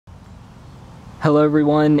Hello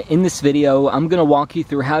everyone, in this video I'm going to walk you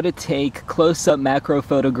through how to take close-up macro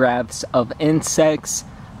photographs of insects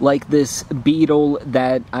like this beetle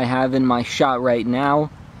that I have in my shot right now.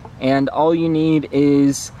 And all you need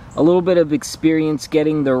is a little bit of experience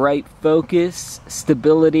getting the right focus,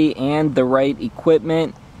 stability, and the right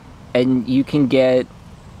equipment, and you can get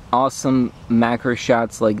awesome macro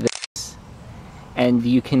shots like this. And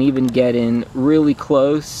you can even get in really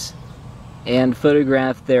close and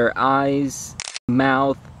photograph their eyes,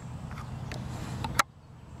 mouth,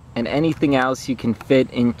 and anything else you can fit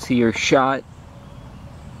into your shot.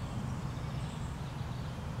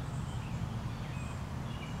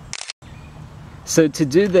 So to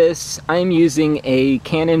do this, I'm using a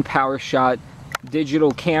Canon PowerShot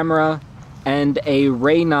digital camera and a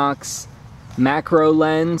Raynox macro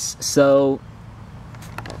lens. So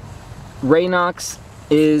Raynox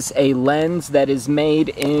is a lens that is made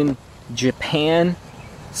in Japan.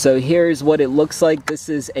 So here's what it looks like. This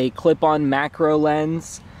is a clip-on macro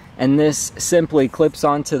lens, and this simply clips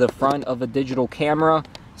onto the front of a digital camera,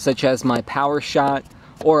 such as my PowerShot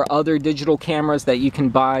or other digital cameras that you can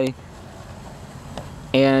buy.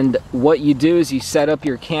 And what you do is you set up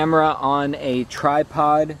your camera on a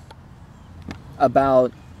tripod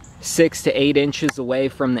about 6 to 8 inches away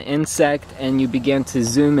from the insect, and you begin to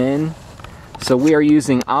zoom in. So we are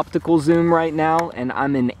using optical zoom right now, and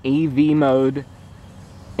I'm in AV mode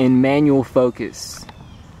in manual focus.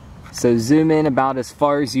 So zoom in about as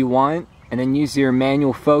far as you want, and then use your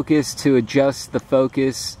manual focus to adjust the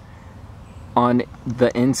focus on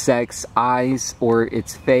the insect's eyes or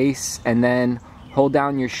its face, and then hold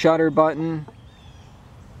down your shutter button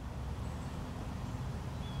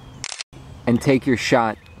and take your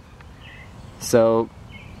shot. So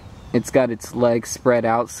it's got its legs spread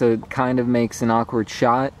out, so it kind of makes an awkward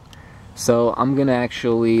shot. So I'm gonna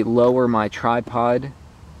actually lower my tripod,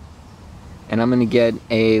 and I'm gonna get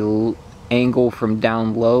a angle from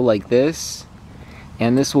down low like this,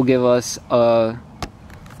 and this will give us a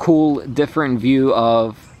cool different view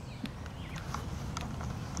of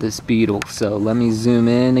this beetle. So let me zoom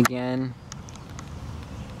in again,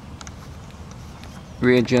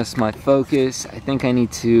 readjust my focus. I think I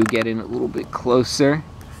need to get in a little bit closer.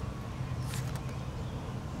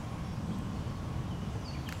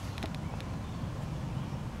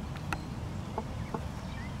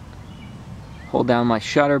 Hold down my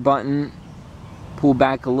shutter button, pull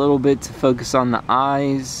back a little bit to focus on the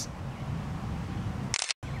eyes,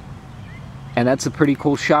 and that's a pretty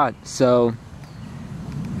cool shot. So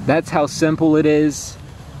that's how simple it is.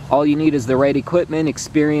 All you need is the right equipment,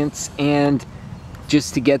 experience, and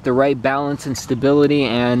just to get the right balance and stability,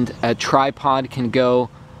 and a tripod can go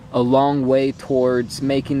a long way towards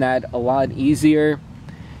making that a lot easier.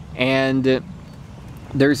 And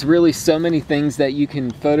there's really so many things that you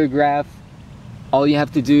can photograph. All you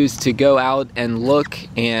have to do is to go out and look,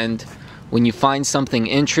 and when you find something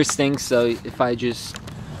interesting, so if I just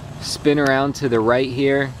spin around to the right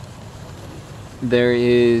here, there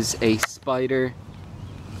is a spider.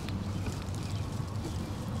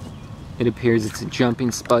 It appears it's a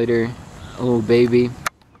jumping spider, a little baby.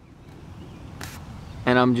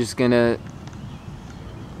 And I'm just gonna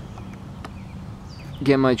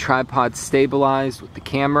get my tripod stabilized with the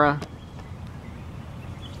camera.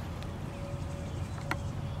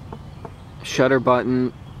 Shutter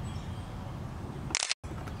button.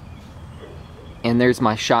 And there's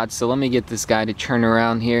my shot. So let me get this guy to turn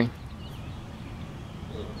around here.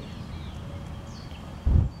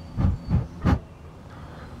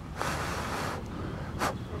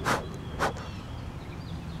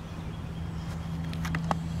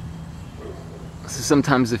 So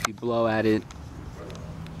sometimes if you blow at it,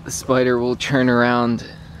 the spider will turn around,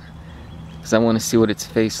 because I want to see what its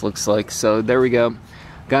face looks like. So there we go.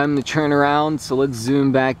 Got him to turn around, so let's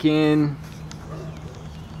zoom back in.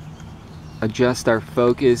 Adjust our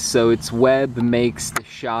focus so its web makes the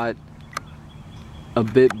shot a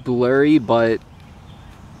bit blurry, but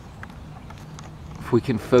if we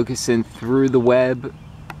can focus in through the web,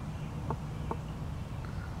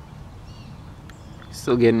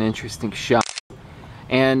 still get an interesting shot.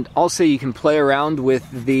 And also you can play around with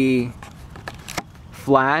the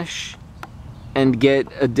flash and get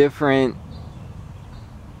a different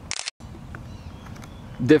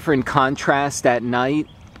contrast at night,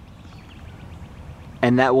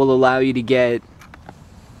 and that will allow you to get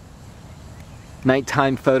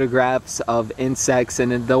nighttime photographs of insects,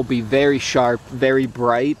 and they'll be very sharp, very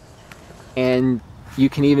bright. And you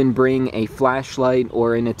can even bring a flashlight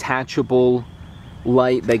or an attachable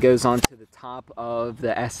light that goes onto the top of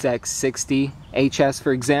the SX60HS,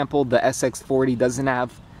 for example. The SX40 doesn't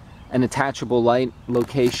have an attachable light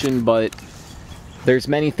location, but There's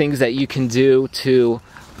many things that you can do to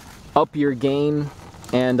up your game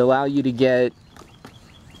and allow you to get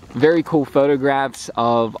very cool photographs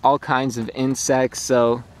of all kinds of insects.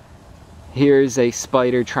 So here's a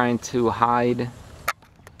spider trying to hide.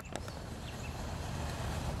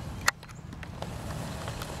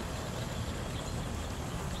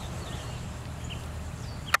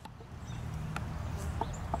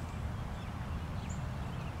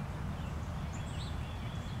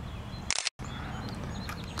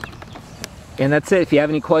 And that's it. If you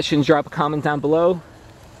have any questions, drop a comment down below.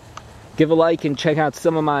 Give a like and check out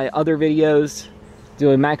some of my other videos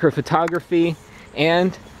doing macro photography,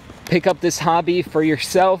 and pick up this hobby for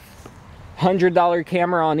yourself. $100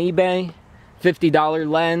 camera on eBay, $50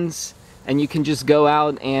 lens, and you can just go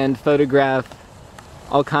out and photograph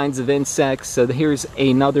all kinds of insects. So here's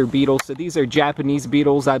another beetle. So these are Japanese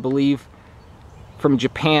beetles, I believe, from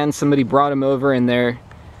Japan. Somebody brought them over, and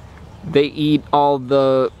they eat all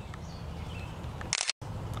the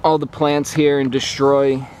plants here and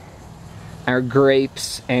destroy our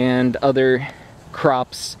grapes and other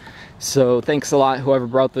crops. So thanks a lot, whoever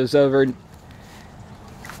brought those over.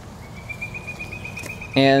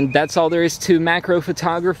 And that's all there is to macro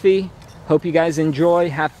photography. Hope you guys enjoy,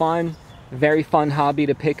 have fun. Very fun hobby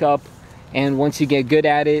to pick up, and once you get good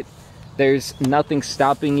at it, there's nothing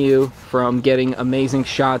stopping you from getting amazing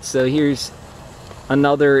shots. So here's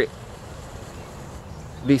another.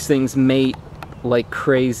 These things mate like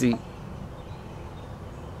crazy.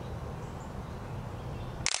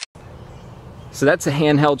 So that's a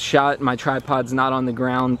handheld shot. My tripod's not on the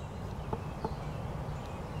ground.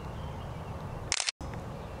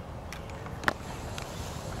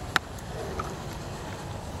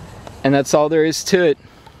 And that's all there is to it.